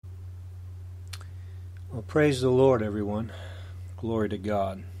Well, praise the Lord, everyone. Glory to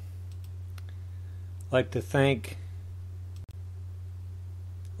God. I'd like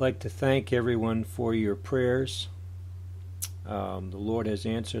to thank everyone for your prayers. The Lord has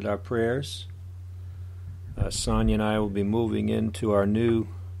answered our prayers. Sonia and I will be moving into our new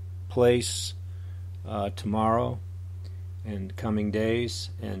place tomorrow and coming days,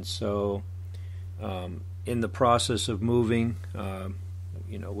 and so in the process of moving,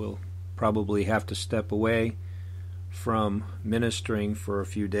 we'll probably have to step away from ministering for a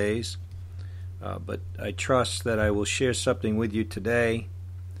few days, but I trust that I will share something with you today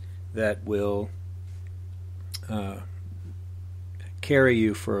that will carry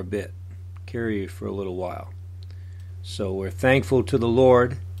you for a bit, carry you for a little while. So we're thankful to the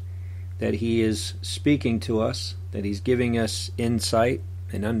Lord that He is speaking to us, that He's giving us insight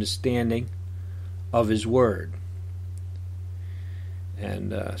and understanding of His Word.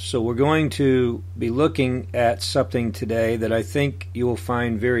 And so we're going to be looking at something today that I think you will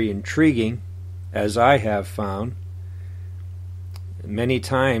find very intriguing, as I have found. Many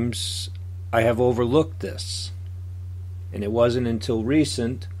times I have overlooked this, and it wasn't until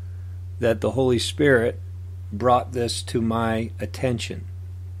recent that the Holy Spirit brought this to my attention.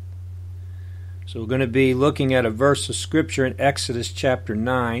 So we're going to be looking at a verse of Scripture in Exodus chapter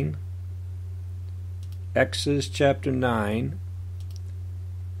 9. Exodus chapter 9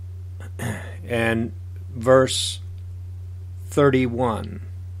 and verse 31.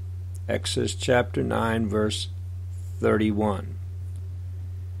 Exodus chapter 9, verse 31.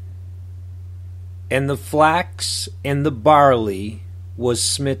 And the flax and the barley was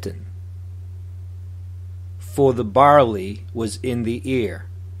smitten, for the barley was in the ear,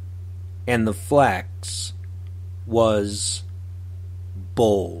 and the flax was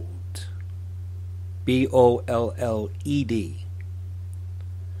bolled. B-O-L-L-E-D.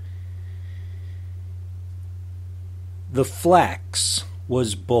 The flax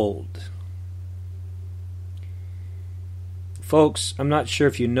was bolled. Folks, I'm not sure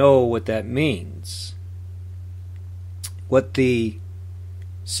if you know what that means. What the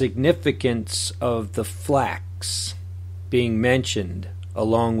significance of the flax being mentioned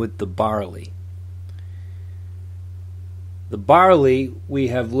along with the barley. The barley, we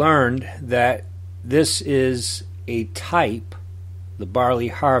have learned that this is a type, the barley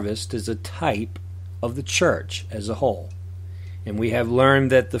harvest is a type of the church as a whole. And we have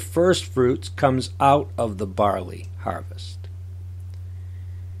learned that the firstfruits comes out of the barley harvest.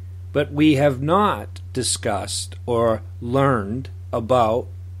 But we have not discussed or learned about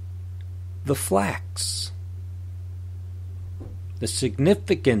the flax, the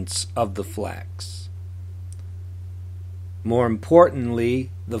significance of the flax. More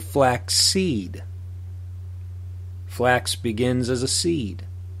importantly, the flax seed. Flax begins as a seed.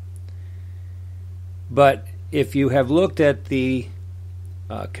 But if you have looked at the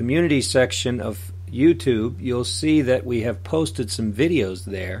community section of YouTube, you'll see that we have posted some videos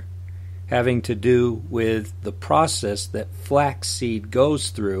there having to do with the process that flaxseed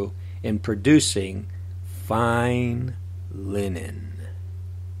goes through in producing fine linen.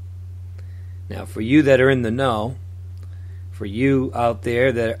 Now, for you that are in the know, for you out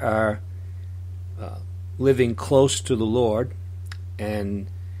there that are living close to the Lord and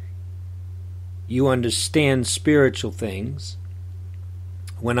you understand spiritual things,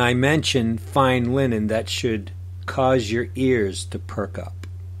 when I mention fine linen, that should cause your ears to perk up.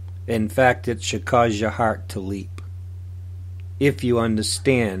 In fact, it should cause your heart to leap, if you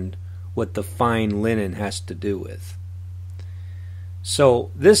understand what the fine linen has to do with.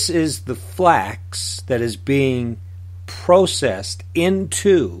 So this is the flax that is being processed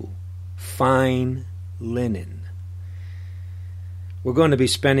into fine linen. We're going to be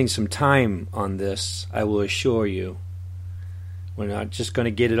spending some time on this, I will assure you. We're not just going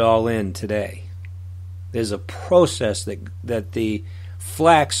to get it all in today. There's a process that the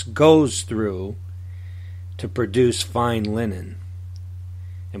flax goes through to produce fine linen,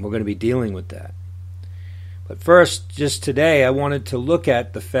 and we're going to be dealing with that. But first, just today, I wanted to look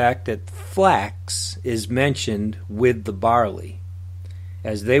at the fact that flax is mentioned with the barley.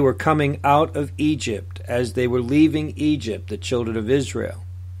 As they were coming out of Egypt, as they were leaving Egypt, the children of Israel,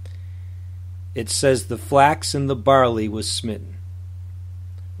 it says the flax and the barley was smitten.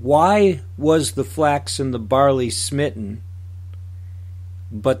 Why was the flax and the barley smitten,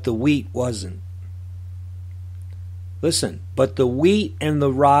 but the wheat wasn't? Listen, but the wheat and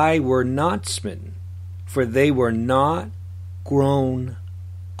the rye were not smitten, for they were not grown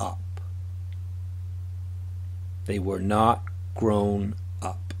up. They were not grown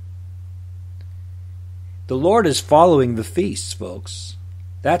up. The Lord is following the feasts, folks.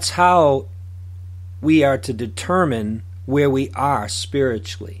 That's how we are to determine where we are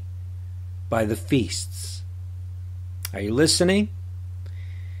spiritually by the feasts. Are you listening?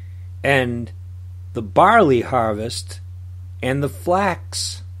 And the barley harvest and the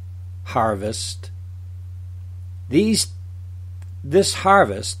flax harvest, this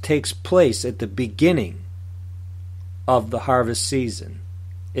harvest takes place at the beginning of the harvest season.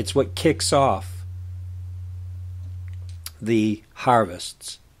 It's what kicks off the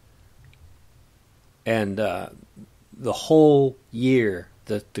harvests. And the whole year,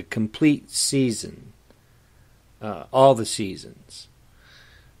 the complete season, all the seasons.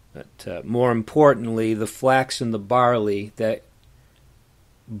 But more importantly, the flax and the barley that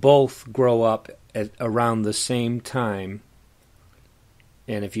both grow up at around the same time.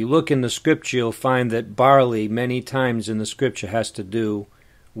 And if you look in the scripture, you'll find that barley many times in the scripture has to do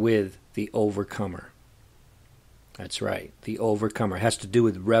with the overcomer. That's right, the overcomer. It has to do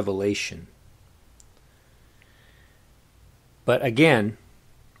with revelation. But again,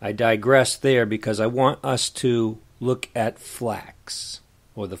 I digress there because I want us to look at flax,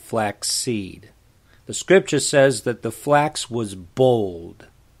 or the flax seed. The scripture says that the flax was bold.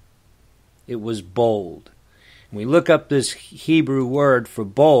 It was bold. When we look up this Hebrew word for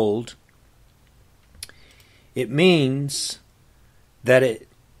bold, it means that it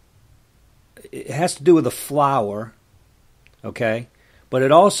has to do with a flower, okay? But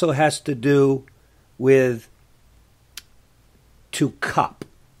it also has to do with to cup.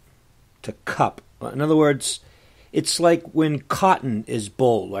 To cup. In other words, it's like when cotton is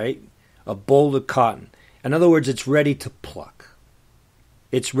bold, right? A boll of cotton. In other words, it's ready to pluck.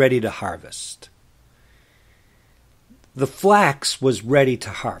 It's ready to harvest. The flax was ready to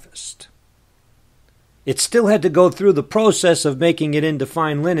harvest. It still had to go through the process of making it into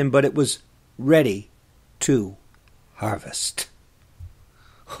fine linen, but it was ready to harvest.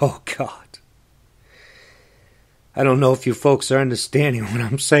 Oh, God. I don't know if you folks are understanding what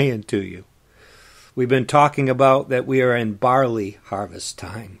I'm saying to you. We've been talking about that we are in barley harvest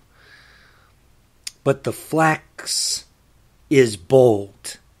time. But the flax is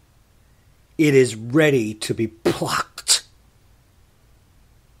bold. It is ready to be plucked.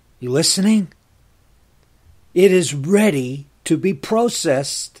 You listening? It is ready to be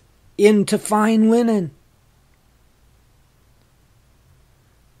processed into fine linen.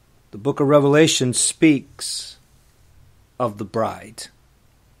 The book of Revelation speaks of the bride.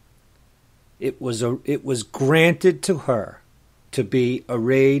 It was granted to her to be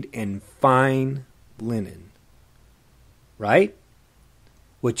arrayed in fine linen, right?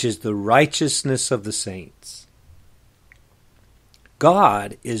 Which is the righteousness of the saints.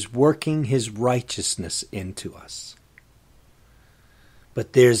 God is working his righteousness into us.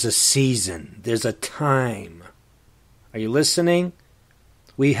 But there's a season, there's a time. Are you listening?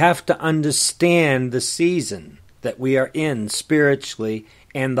 We have to understand the season that we are in spiritually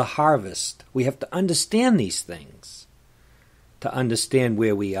and the harvest. We have to understand these things to understand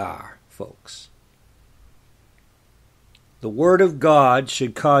where we are, folks. The Word of God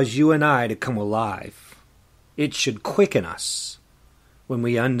should cause you and I to come alive. It should quicken us when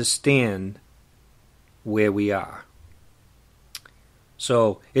we understand where we are.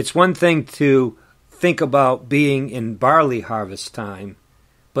 So it's one thing to think about being in barley harvest time,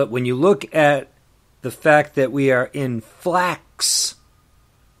 but when you look at the fact that we are in flax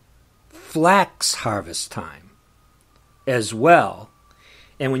harvest time as well,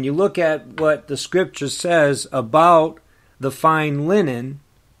 and when you look at what the scripture says about the fine linen,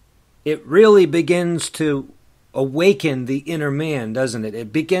 it really begins to awaken the inner man, doesn't it?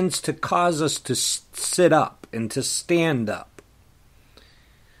 It begins to cause us to sit up and to stand up.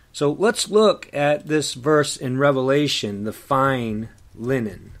 So let's look at this verse in Revelation, the fine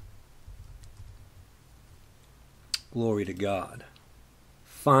linen. Glory to God.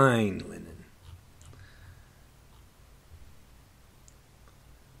 Fine linen.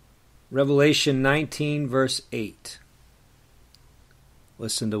 Revelation 19, verse 8.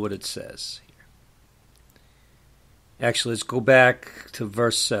 Listen to what it says here. Actually, let's go back to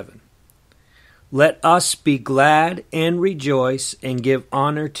verse 7. Let us be glad and rejoice and give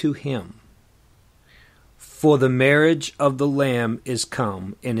honor to him. For the marriage of the Lamb is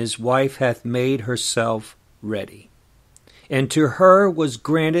come, and his wife hath made herself ready. And to her was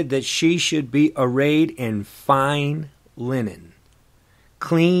granted that she should be arrayed in fine linen,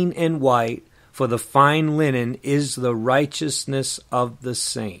 clean and white, for the fine linen is the righteousness of the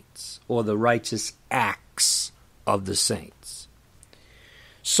saints, or the righteous acts of the saints.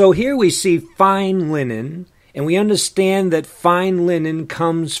 So here we see fine linen, and we understand that fine linen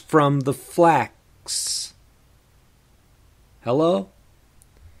comes from the flax. Hello?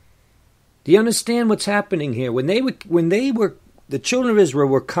 Do you understand what's happening here? When the children of Israel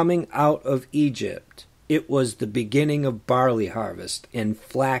were coming out of Egypt, it was the beginning of barley harvest and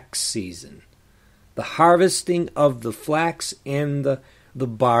flax season. The harvesting of the flax and the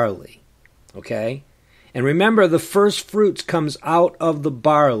barley. Okay? And remember, the first fruits comes out of the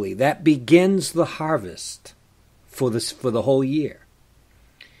barley. That begins the harvest for the whole year.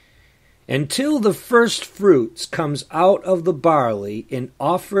 Until the first fruits comes out of the barley and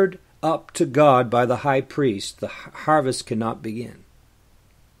offered up to God by the high priest, the harvest cannot begin.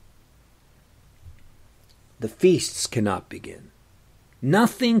 The feasts cannot begin.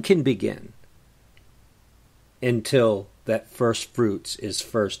 Nothing can begin until that first fruits is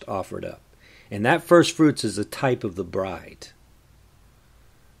first offered up. And that first fruits is a type of the bride.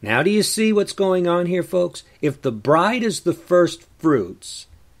 Now do you see what's going on here, folks? If the bride is the first fruits,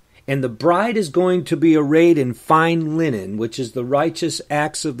 and the bride is going to be arrayed in fine linen, which is the righteous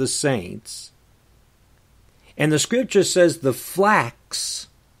acts of the saints, and the scripture says the flax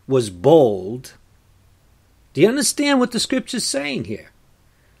was bold, do you understand what the scripture is saying here?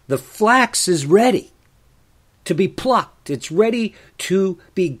 The flax is ready to be plucked. It's ready to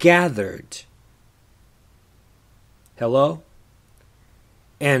be gathered. Hello?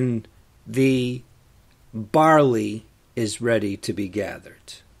 And the barley is ready to be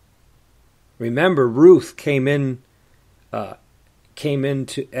gathered. Remember, Ruth came into at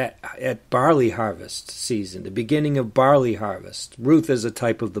barley harvest season, the beginning of barley harvest. Ruth is a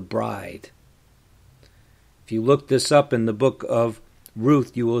type of the bride. If you look this up in the book of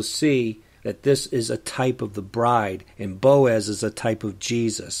Ruth, you will see that this is a type of the bride, and Boaz is a type of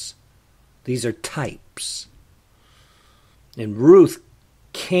Jesus. These are types. And Ruth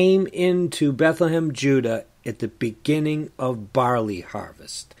came into Bethlehem, Judah, at the beginning of barley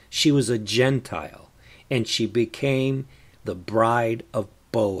harvest. She was a Gentile, and she became the bride of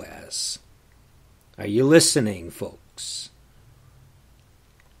Boaz. Are you listening, folks?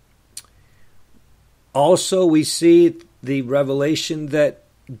 Also, we see the revelation that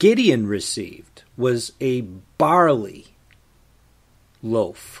Gideon received was a barley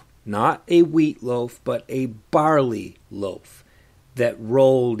loaf. Not a wheat loaf, but a barley loaf that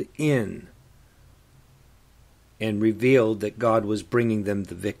rolled in and revealed that God was bringing them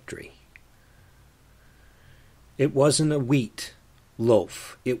the victory. It wasn't a wheat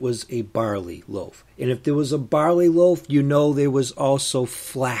loaf. It was a barley loaf. And if there was a barley loaf, you know there was also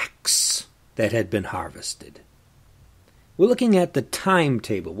flax that had been harvested. We're looking at the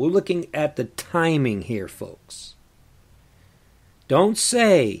timetable. We're looking at the timing here, folks. Don't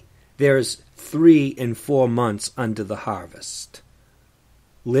say there's 3 and 4 months under the harvest.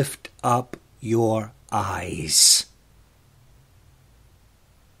 Lift up your eyes.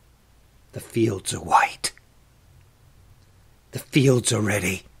 The fields are white. The fields are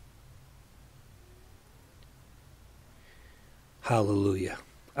ready. Hallelujah.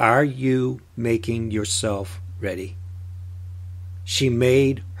 Are you making yourself ready? She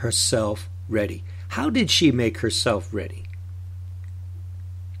made herself ready. How did she make herself ready?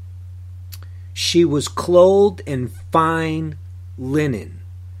 She was clothed in fine linen.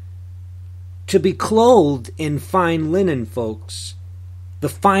 To be clothed in fine linen, folks, the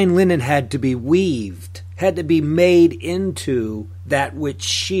fine linen had to be weaved, had to be made into that which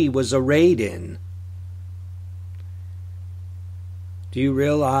she was arrayed in. Do you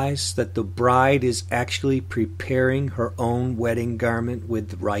realize that the bride is actually preparing her own wedding garment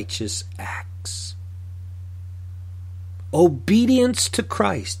with righteous acts? Obedience to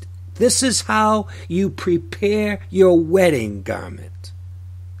Christ. This is how you prepare your wedding garment,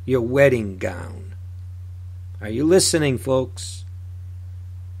 your wedding gown. Are you listening, folks?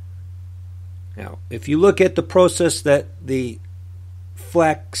 Now, if you look at the process that the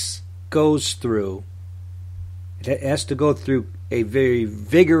flax goes through, it has to go through a very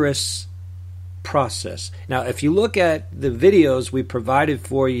vigorous process. Now, if you look at the videos we provided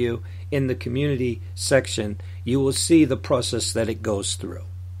for you in the community section, you will see the process that it goes through.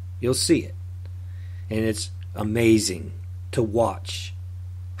 You'll see it. And it's amazing to watch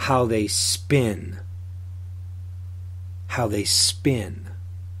how they spin. How they spin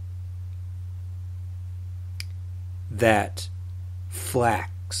that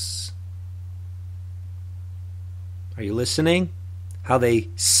flax. Are you listening? How they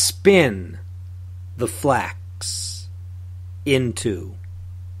spin the flax into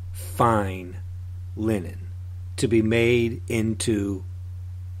fine linen to be made into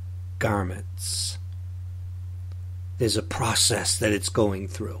garments. There's a process that it's going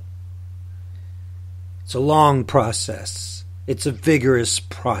through. It's a long process. It's a vigorous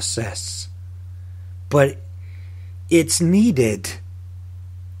process. But it's needed.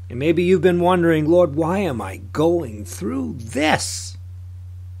 And maybe you've been wondering, Lord, why am I going through this?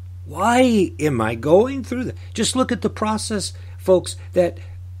 Why am I going through this? Just look at the process, folks, that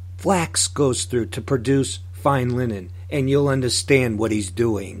flax goes through to produce fine linen, and you'll understand what he's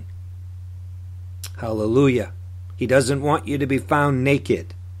doing. Hallelujah. He doesn't want you to be found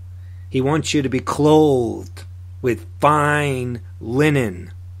naked. He wants you to be clothed with fine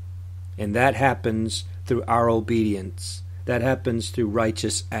linen. And that happens through our obedience. That happens through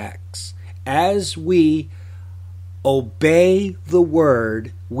righteous acts. As we obey the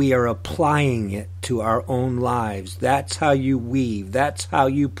word, we are applying it to our own lives. That's how you weave. That's how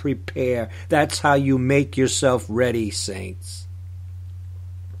you prepare. That's how you make yourself ready, saints.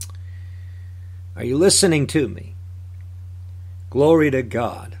 Are you listening to me? Glory to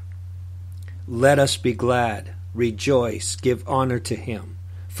God. Let us be glad, rejoice, give honor to him.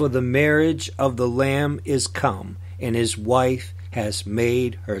 For the marriage of the Lamb is come, and his wife has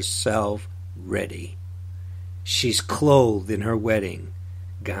made herself ready. She's clothed in her wedding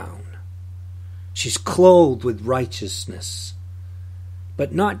gown. She's clothed with righteousness.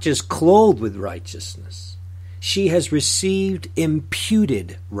 But not just clothed with righteousness. She has received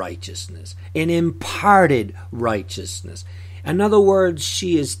imputed righteousness and imparted righteousness. In other words,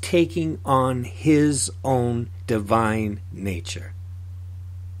 she is taking on his own divine nature.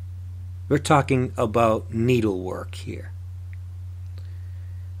 We're talking about needlework here.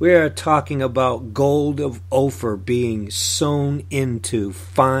 We are talking about gold of Ophir being sewn into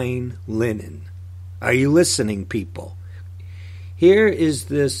fine linen. Are you listening, people? Here is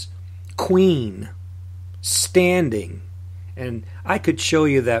this queen standing, and I could show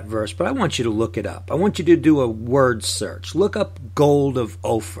you that verse, but I want you to look it up. I want you to do a word search. Look up gold of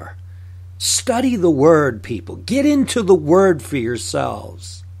Ophir. Study the word, people. Get into the word for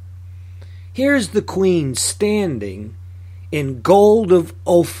yourselves. Here's the queen standing in gold of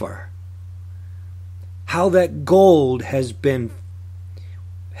Ophir. How that gold has been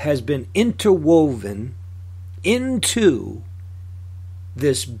interwoven into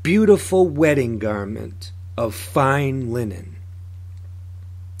this beautiful wedding garment of fine linen.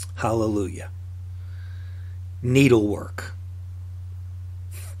 Hallelujah. Needlework.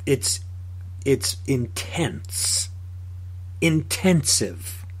 It's intense.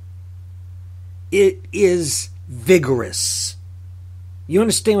 Intensive. It is vigorous. You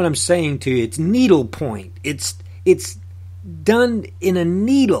understand what I'm saying to you? It's needlepoint. It's done in a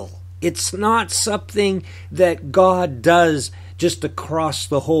needle. It's not something that God does just across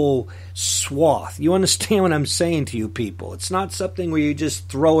the whole swath. You understand what I'm saying to you, people? It's not something where you just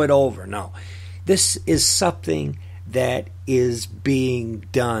throw it over. No. This is something that is being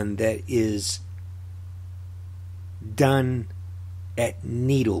done, that is done at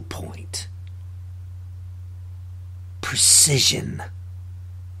needlepoint. Precision.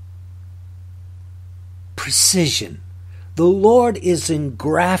 Precision. The Lord is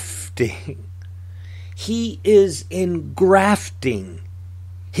engrafting. He is engrafting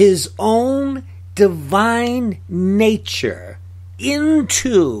his own divine nature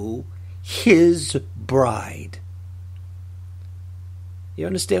into his bride. You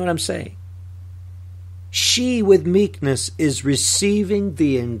understand what I'm saying? She, with meekness, is receiving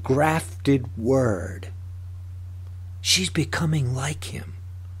the engrafted word. She's becoming like him.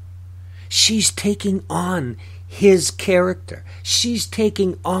 She's taking on his character. She's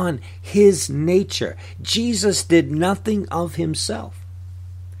taking on his nature. Jesus did nothing of himself.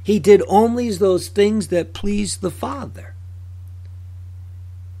 He did only those things that pleased the Father.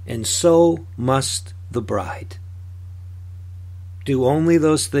 And so must the bride do only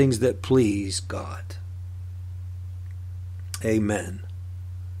those things that please God. Amen.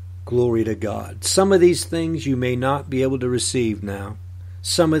 Glory to God. Some of these things you may not be able to receive now.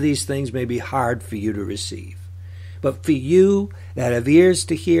 Some of these things may be hard for you to receive. But for you that have ears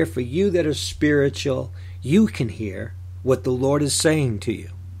to hear, for you that are spiritual, you can hear what the Lord is saying to you.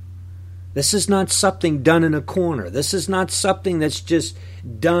 This is not something done in a corner. This is not something that's just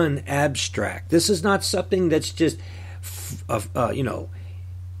done abstract. This is not something that's just, how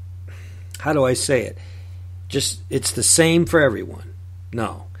do I say it? Just, it's the same for everyone.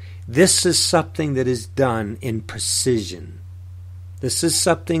 No. This is something that is done in precision. This is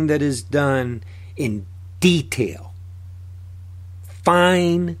something that is done in detail.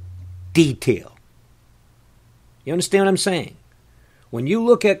 Fine detail. You understand what I'm saying? When you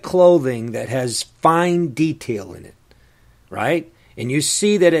look at clothing that has fine detail in it, right? And you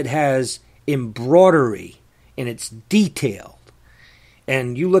see that it has embroidery and it's detailed.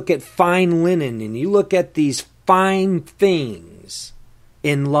 And you look at fine linen and you look at these fine things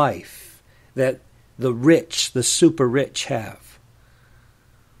in life that the rich, the super rich have.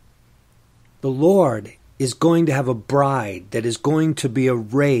 The Lord is going to have a bride that is going to be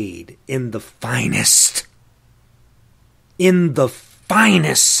arrayed in the finest. In the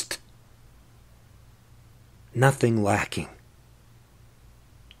finest. Nothing lacking.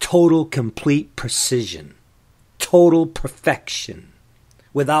 Total, complete precision. Total perfection.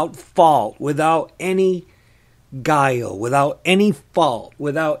 Without fault, without any guile, without any fault,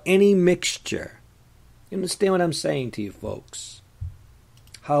 without any mixture. You understand what I'm saying to you folks?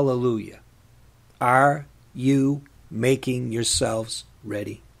 Hallelujah. Are you making yourselves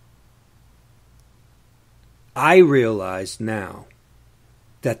ready? I realize now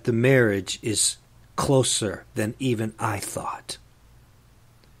that the marriage is closer than even I thought.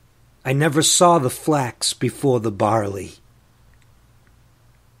 I never saw the flax before the barley.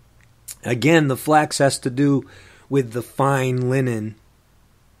 Again, the flax has to do with the fine linen.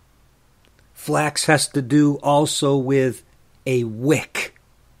 Flax has to do also with a wick.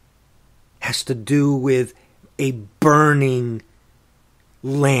 Has to do with a burning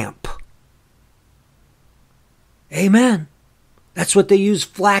lamp. Amen. That's what they use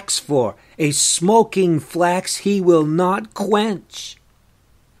flax for. A smoking flax he will not quench.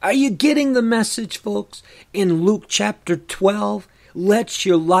 Are you getting the message, folks? In Luke chapter 12, let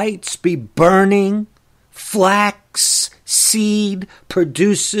your lights be burning. Flax seed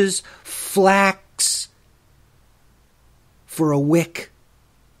produces flax for a wick.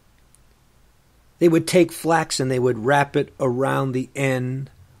 They would take flax and they would wrap it around the end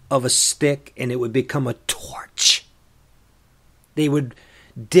of a stick and it would become a torch. They would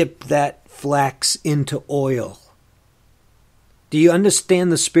dip that flax into oil. Do you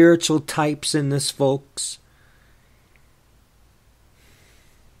understand the spiritual types in this, folks?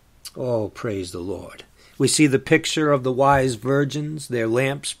 Oh, praise the Lord. We see the picture of the wise virgins, their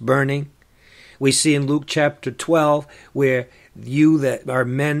lamps burning. We see in Luke chapter 12 where you that are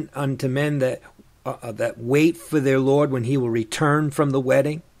men unto men that wait for their Lord when he will return from the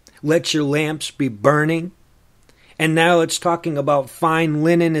wedding. Let your lamps be burning. And now it's talking about fine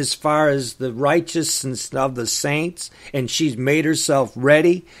linen as far as the righteousness of the saints. And she's made herself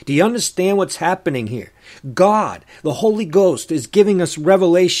ready. Do you understand what's happening here? God, the Holy Ghost, is giving us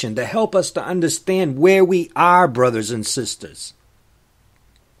revelation to help us to understand where we are, brothers and sisters.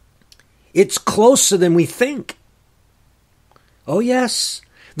 It's closer than we think. Oh yes,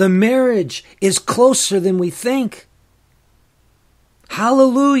 the marriage is closer than we think.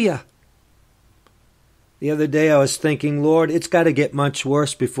 Hallelujah. The other day I was thinking, Lord, it's got to get much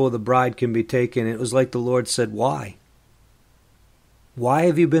worse before the bride can be taken. It was like the Lord said, why? Why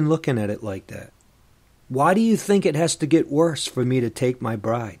have you been looking at it like that? Why do you think it has to get worse for me to take my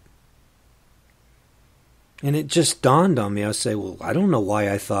bride? And it just dawned on me. I say, well, I don't know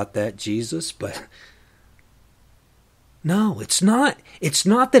why I thought that, Jesus, but no, it's not. It's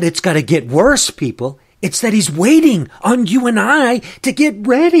not that it's got to get worse, people. It's that he's waiting on you and I to get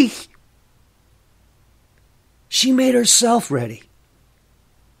ready. She made herself ready.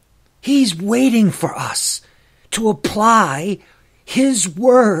 He's waiting for us to apply his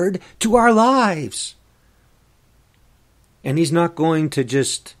word to our lives. And he's not going to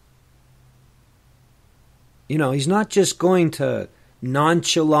just, he's not just going to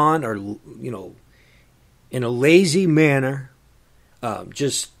nonchalant or, in a lazy manner,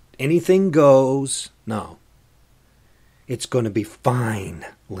 just anything goes. No. It's going to be fine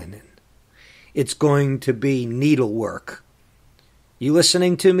linen. It's going to be needlework. You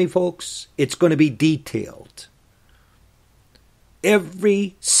listening to me, folks? It's going to be detailed.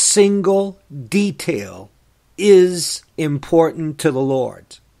 Every single detail is important to the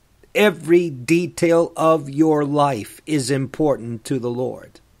Lord. Every detail of your life is important to the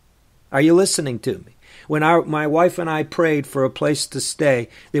Lord. Are you listening to me? When my wife and I prayed for a place to stay,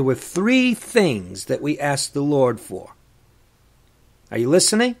 there were 3 things that we asked the Lord for. Are you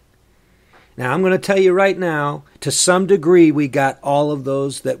listening? Now, I'm going to tell you right now, to some degree, we got all of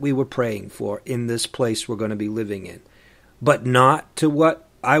those that we were praying for in this place we're going to be living in. But not to what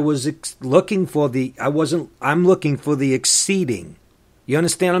I was looking for. I'm looking for the exceeding. You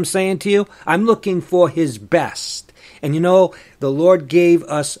understand what I'm saying to you? I'm looking for his best. And the Lord gave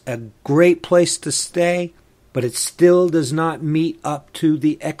us a great place to stay, but it still does not meet up to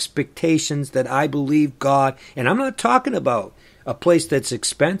the expectations that I believe God, and I'm not talking about a place that's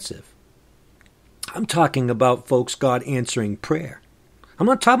expensive. I'm talking about, folks, God answering prayer. I'm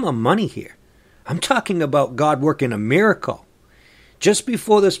not talking about money here. I'm talking about God working a miracle. Just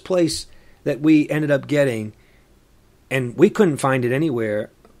before this place that we ended up getting, and we couldn't find it anywhere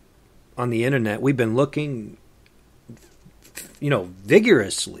on the internet. We've been looking,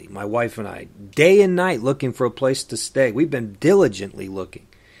 vigorously, my wife and I, day and night looking for a place to stay. We've been diligently looking.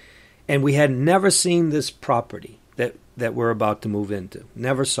 And we had never seen this property that we're about to move into.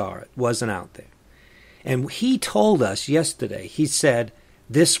 Never saw it. Wasn't out there. And he told us yesterday, he said,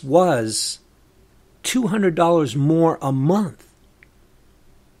 this was $200 more a month.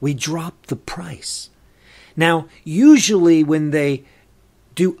 We dropped the price. Now, usually when they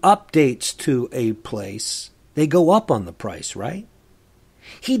do updates to a place, they go up on the price, right?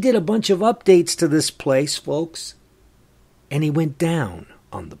 He did a bunch of updates to this place, folks, and he went down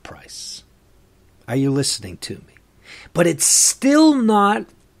on the price. Are you listening to me? But it's still not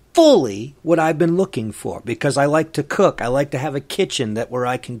fully what I've been looking for, because I like to cook. I like to have a kitchen where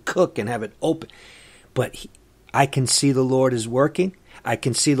I can cook and have it open. But I can see the Lord is working. I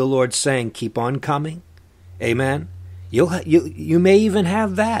can see the Lord saying, keep on coming. Amen. You may even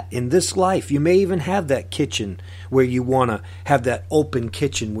have that in this life. You may even have that kitchen where you want to have that open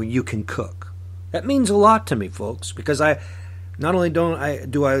kitchen where you can cook. That means a lot to me, folks, because I not only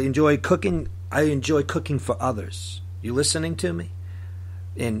do I enjoy cooking, I enjoy cooking for others. You listening to me?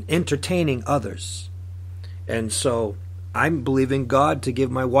 And entertaining others. And so I'm believing God to give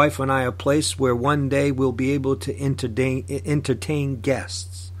my wife and I a place where one day we'll be able to entertain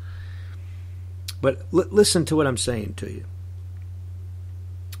guests. But listen to what I'm saying to you.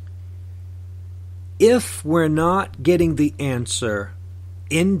 If we're not getting the answer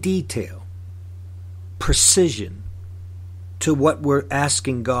in detail, precision, to what we're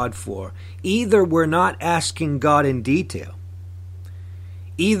asking God for, either we're not asking God in detail,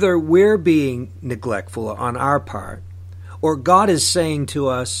 either we're being neglectful on our part, or God is saying to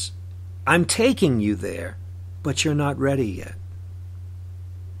us, I'm taking you there, but you're not ready yet.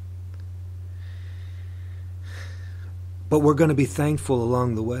 But we're going to be thankful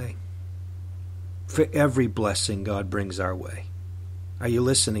along the way for every blessing God brings our way. Are you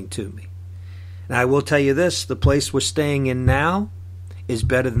listening to me? And I will tell you this, the place we're staying in now is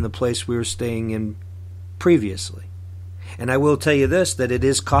better than the place we were staying in previously. And I will tell you this, that it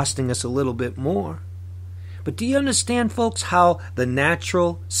is costing us a little bit more. But do you understand, folks, how the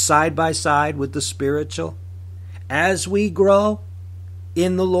natural side by side with the spiritual? As we grow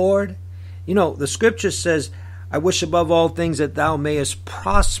in the Lord, you know, the scripture says, I wish above all things that thou mayest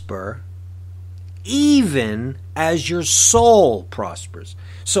prosper, even as your soul prospers.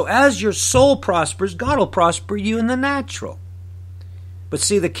 So as your soul prospers, God will prosper you in the natural. But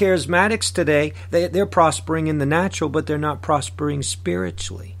see, the charismatics today, they're prospering in the natural, but they're not prospering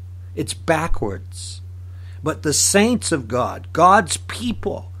spiritually. It's backwards. But the saints of God, God's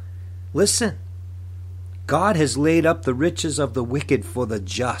people, listen, God has laid up the riches of the wicked for the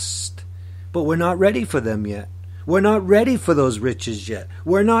just, but we're not ready for them yet. We're not ready for those riches yet.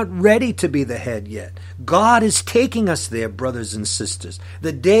 We're not ready to be the head yet. God is taking us there, brothers and sisters.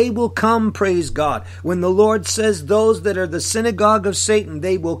 The day will come, praise God, when the Lord says those that are the synagogue of Satan,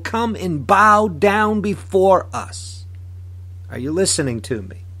 they will come and bow down before us. Are you listening to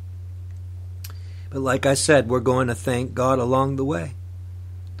me? But like I said, we're going to thank God along the way.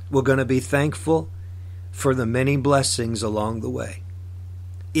 We're going to be thankful for the many blessings along the way.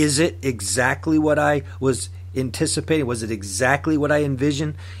 Is it exactly what I was anticipating? Was it exactly what I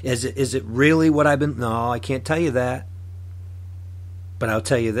envisioned? Is it really what I've been? No, I can't tell you that. But I'll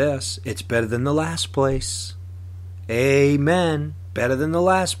tell you this, it's better than the last place. Amen. Better than the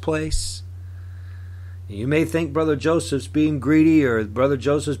last place. You may think Brother Joseph's being greedy or Brother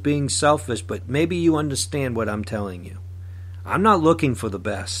Joseph's being selfish, but maybe you understand what I'm telling you. I'm not looking for the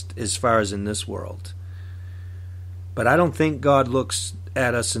best as far as in this world. But I don't think God looks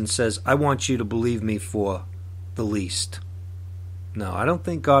at us and says, I want you to believe me for the least. No, I don't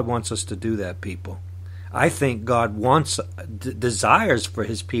think God wants us to do that, people. I think God desires for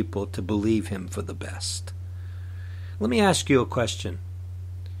his people to believe him for the best. Let me ask you a question.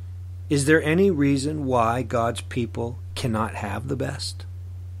 Is there any reason why God's people cannot have the best?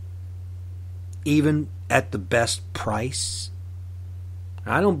 Even at the best price?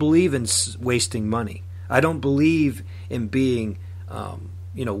 I don't believe in wasting money. I don't believe in being,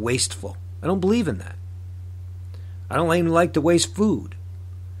 wasteful. I don't believe in that. I don't even like to waste food.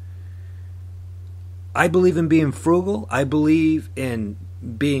 I believe in being frugal. I believe in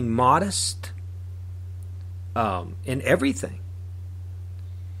being modest in everything.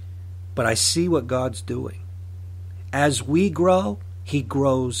 But I see what God's doing. As we grow, he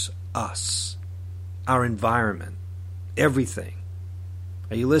grows us, our environment, everything.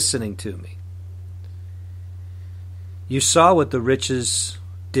 Are you listening to me? You saw what the riches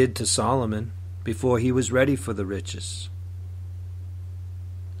did to Solomon before he was ready for the riches.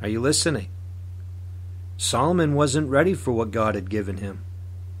 Are you listening? Solomon wasn't ready for what God had given him.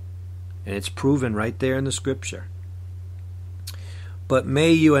 And it's proven right there in the scripture. But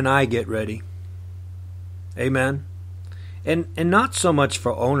may you and I get ready. Amen. And not so much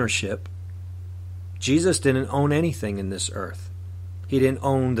for ownership. Jesus didn't own anything in this earth. He didn't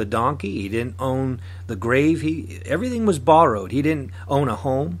own the donkey. He didn't own the grave. Everything was borrowed. He didn't own a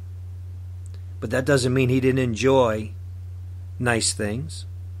home. But that doesn't mean he didn't enjoy nice things.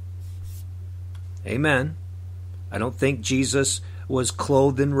 Amen. I don't think Jesus was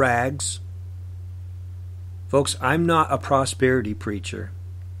clothed in rags. Folks, I'm not a prosperity preacher.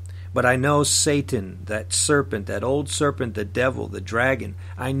 But I know Satan, that serpent, that old serpent, the devil, the dragon,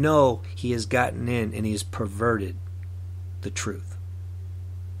 I know he has gotten in and he has perverted the truth.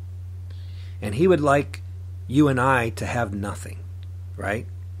 And he would like you and I to have nothing, right?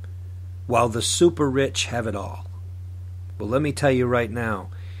 While the super rich have it all. But let me tell you right now,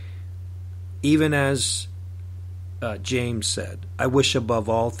 even as James said, I wish above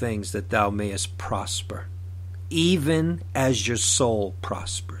all things that thou mayest prosper, even as your soul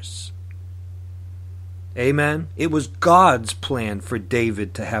prospers. Amen? It was God's plan for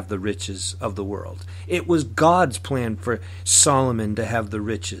David to have the riches of the world. It was God's plan for Solomon to have the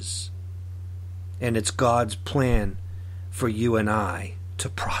riches. And it's God's plan for you and I to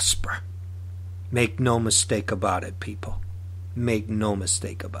prosper. Make no mistake about it, people. Make no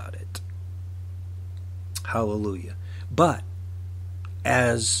mistake about it. Hallelujah. But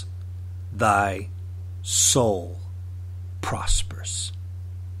as thy soul prospers.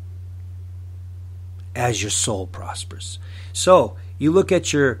 As your soul prospers. So, you look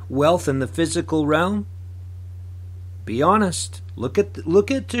at your wealth in the physical realm. Be honest. Look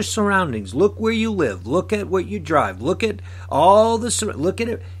at your surroundings. Look where you live. Look at what you drive. Look at all the... Look at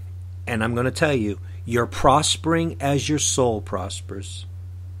it. And I'm going to tell you, you're prospering as your soul prospers.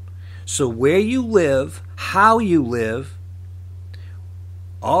 So where you live, how you live,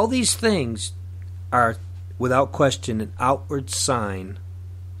 all these things are, without question, an outward sign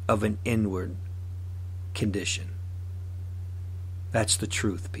of an inward condition. That's the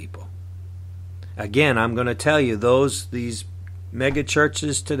truth, people. Again, I'm going to tell you, these mega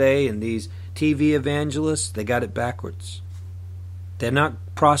churches today and these TV evangelists, they got it backwards. They're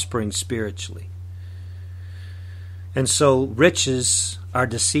not prospering spiritually. And so riches are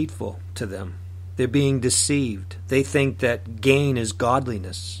deceitful to them. They're being deceived. They think that gain is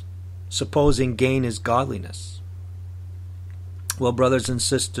godliness, supposing gain is godliness. Well, brothers and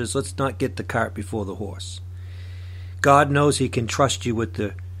sisters, let's not get the cart before the horse. God knows he can trust you with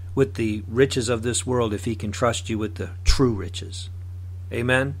the riches of this world if he can trust you with the true riches.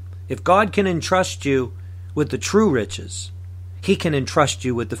 Amen? If God can entrust you with the true riches, he can entrust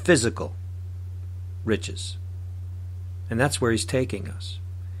you with the physical riches. And that's where he's taking us.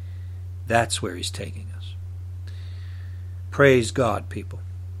 That's where he's taking us. Praise God, people.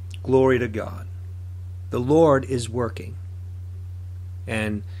 Glory to God. The Lord is working.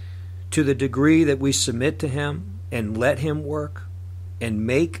 And to the degree that we submit to him and let him work and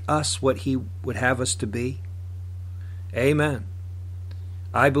make us what he would have us to be, amen.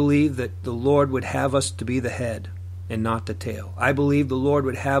 I believe that the Lord would have us to be the head and not the tail. I believe the Lord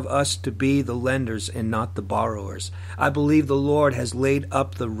would have us to be the lenders and not the borrowers. I believe the Lord has laid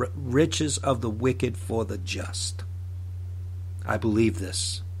up the riches of the wicked for the just. I believe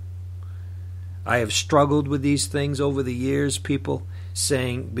this. I have struggled with these things over the years, people,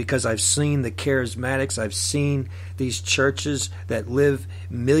 saying, because I've seen the charismatics, I've seen these churches that live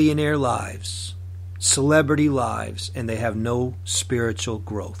millionaire lives, celebrity lives, and they have no spiritual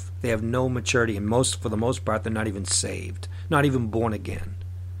growth. They have no maturity, and for the most part, they're not even saved, not even born again.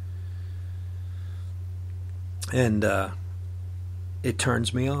 And it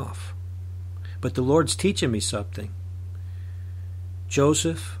turns me off. But the Lord's teaching me something.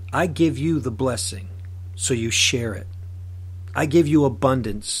 Joseph, I give you the blessing, so you share it. I give you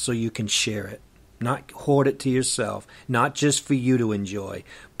abundance so you can share it. Not hoard it to yourself, not just for you to enjoy,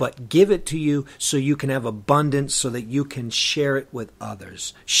 but give it to you so you can have abundance so that you can share it with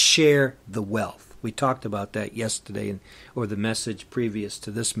others. Share the wealth. We talked about that yesterday, or the message previous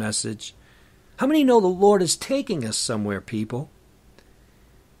to this message. How many know the Lord is taking us somewhere, people?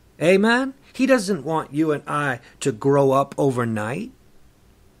 Amen? He doesn't want you and I to grow up overnight.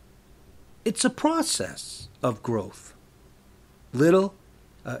 It's a process of growth. Little,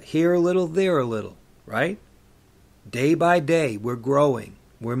 here a little, there a little, right? Day by day, we're growing.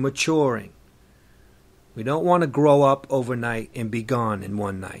 We're maturing. We don't want to grow up overnight and be gone in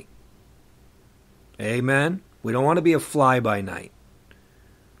one night. Amen? We don't want to be a fly-by-night.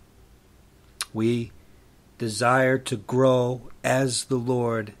 We desire to grow as the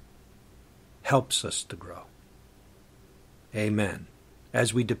Lord helps us to grow. Amen.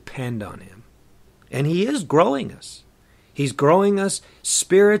 As we depend on him. And he is growing us. He's growing us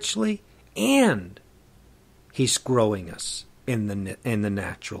spiritually, and He's growing us in the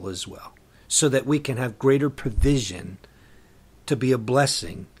natural as well, so that we can have greater provision to be a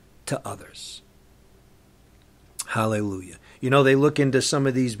blessing to others. Hallelujah. You know, they look into some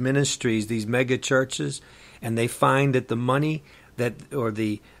of these ministries, these mega churches, and they find that the money that, or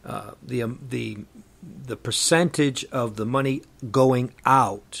the percentage of the money going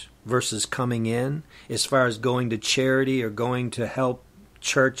out versus coming in, as far as going to charity or going to help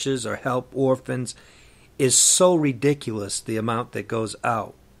churches or help orphans, is so ridiculous, the amount that goes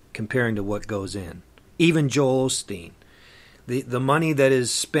out comparing to what goes in. Even Joel Osteen, the money that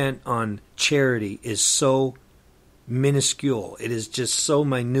is spent on charity is so minuscule. It is just so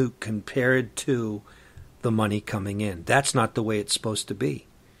minute compared to the money coming in. That's not the way it's supposed to be.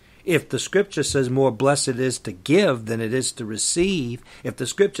 If the scripture says more blessed it is to give than it is to receive, if the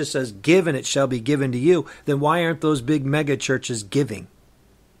scripture says give and it shall be given to you, then why aren't those big mega churches giving?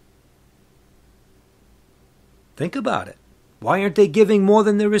 Think about it. Why aren't they giving more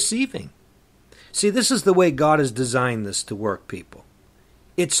than they're receiving? See, this is the way God has designed this to work, people.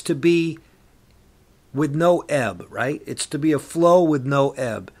 It's to be with no ebb, right? It's to be a flow with no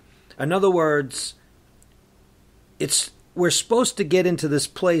ebb. In other words, we're supposed to get into this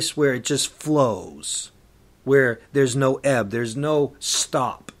place where it just flows, where there's no ebb, there's no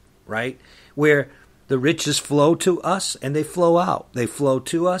stop, right? Where the riches flow to us and they flow out. They flow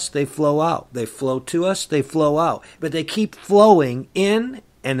to us, they flow out. They flow to us, they flow out. But they keep flowing in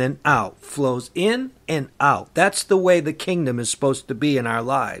and then out. Flows in and out. That's the way the kingdom is supposed to be in our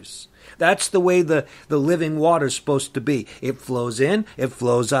lives. That's the way the living water is supposed to be. It flows in, it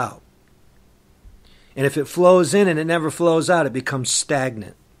flows out. And if it flows in and it never flows out, it becomes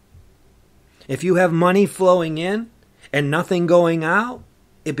stagnant. If you have money flowing in and nothing going out,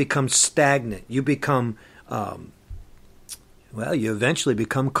 it becomes stagnant. You become, you eventually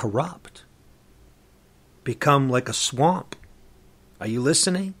become corrupt. Become like a swamp. Are you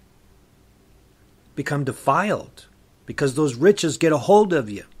listening? Become defiled because those riches get a hold of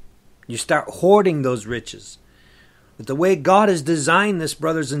you. You start hoarding those riches. But the way God has designed this,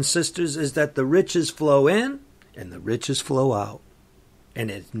 brothers and sisters, is that the riches flow in and the riches flow out. And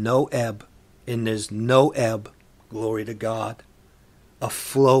there's no ebb. And there's no ebb. Glory to God. A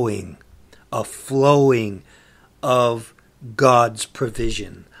flowing of God's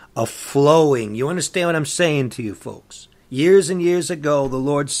provision. A flowing. You understand what I'm saying to you folks? Years and years ago, the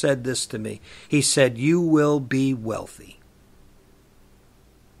Lord said this to me. He said, you will be wealthy.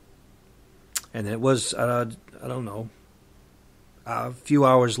 And it was, I don't know, a few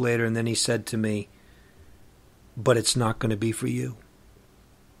hours later, and then he said to me, but it's not going to be for you.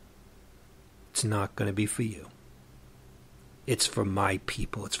 It's not going to be for you. It's for my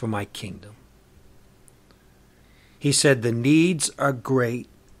people. It's for my kingdom. He said, the needs are great.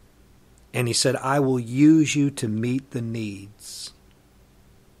 And he said, I will use you to meet the needs.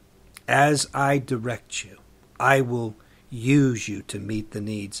 As I direct you, I will use you to meet the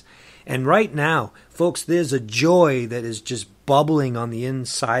needs. And right now, folks, there's a joy that is just bubbling on the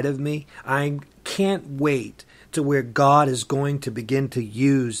inside of me. I can't wait to where God is going to begin to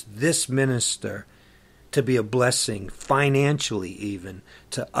use this minister to be a blessing, financially even,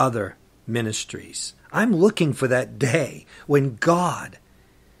 to other ministries. I'm looking for that day when God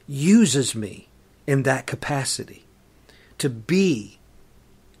uses me in that capacity to be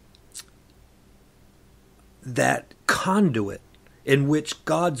that conduit in which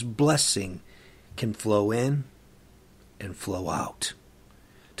God's blessing can flow in and flow out.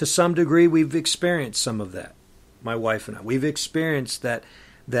 To some degree, we've experienced some of that, my wife and I. We've experienced that,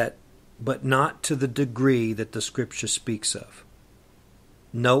 but not to the degree that the Scripture speaks of.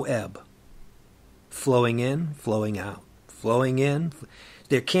 No ebb. Flowing in, flowing out. Flowing in.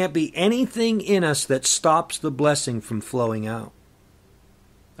 There can't be anything in us that stops the blessing from flowing out.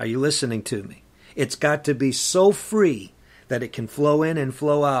 Are you listening to me? It's got to be so free that it can flow in and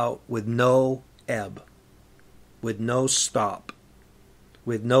flow out with no ebb, with no stop,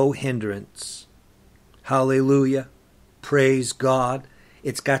 with no hindrance. Hallelujah. Praise God.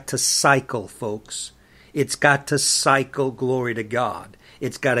 It's got to cycle, folks. It's got to cycle, glory to God.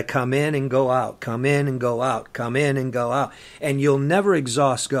 It's got to come in and go out, come in and go out, come in and go out. And you'll never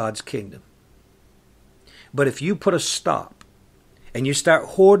exhaust God's kingdom. But if you put a stop and you start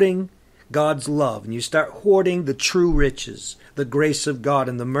hoarding God's love, and you start hoarding the true riches, the grace of God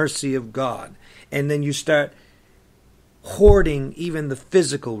and the mercy of God, and then you start hoarding even the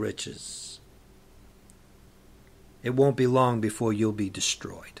physical riches, it won't be long before you'll be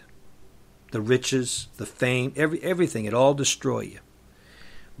destroyed. The riches, the fame, everything, it all destroy you.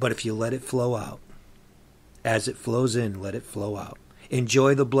 But if you let it flow out, As it flows in, let it flow out.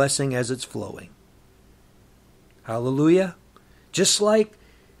 Enjoy the blessing as it's flowing. Hallelujah. Just like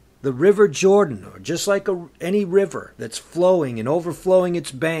the River Jordan, or just like any river that's flowing and overflowing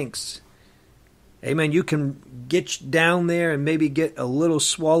its banks. Amen. You can get down there and maybe get a little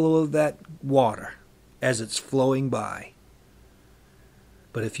swallow of that water as it's flowing by.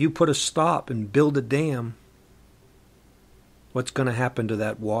 But if you put a stop and build a dam, what's going to happen to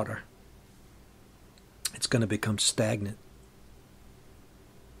that water? It's going to become stagnant.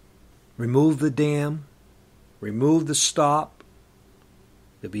 Remove the dam, remove the stop,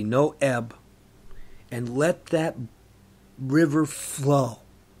 there'll be no ebb, and let that river flow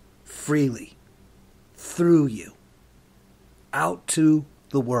freely through you, out to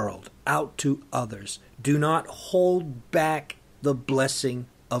the world, out to others. Do not hold back the blessing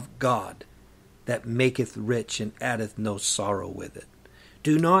of God that maketh rich and addeth no sorrow with it.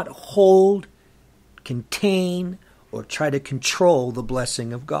 Do not hold, contain, or try to control the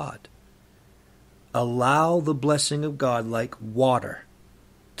blessing of God. Allow the blessing of God, like water,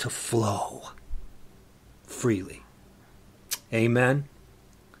 to flow freely. Amen.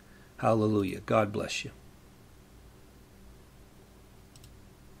 Hallelujah. God bless you.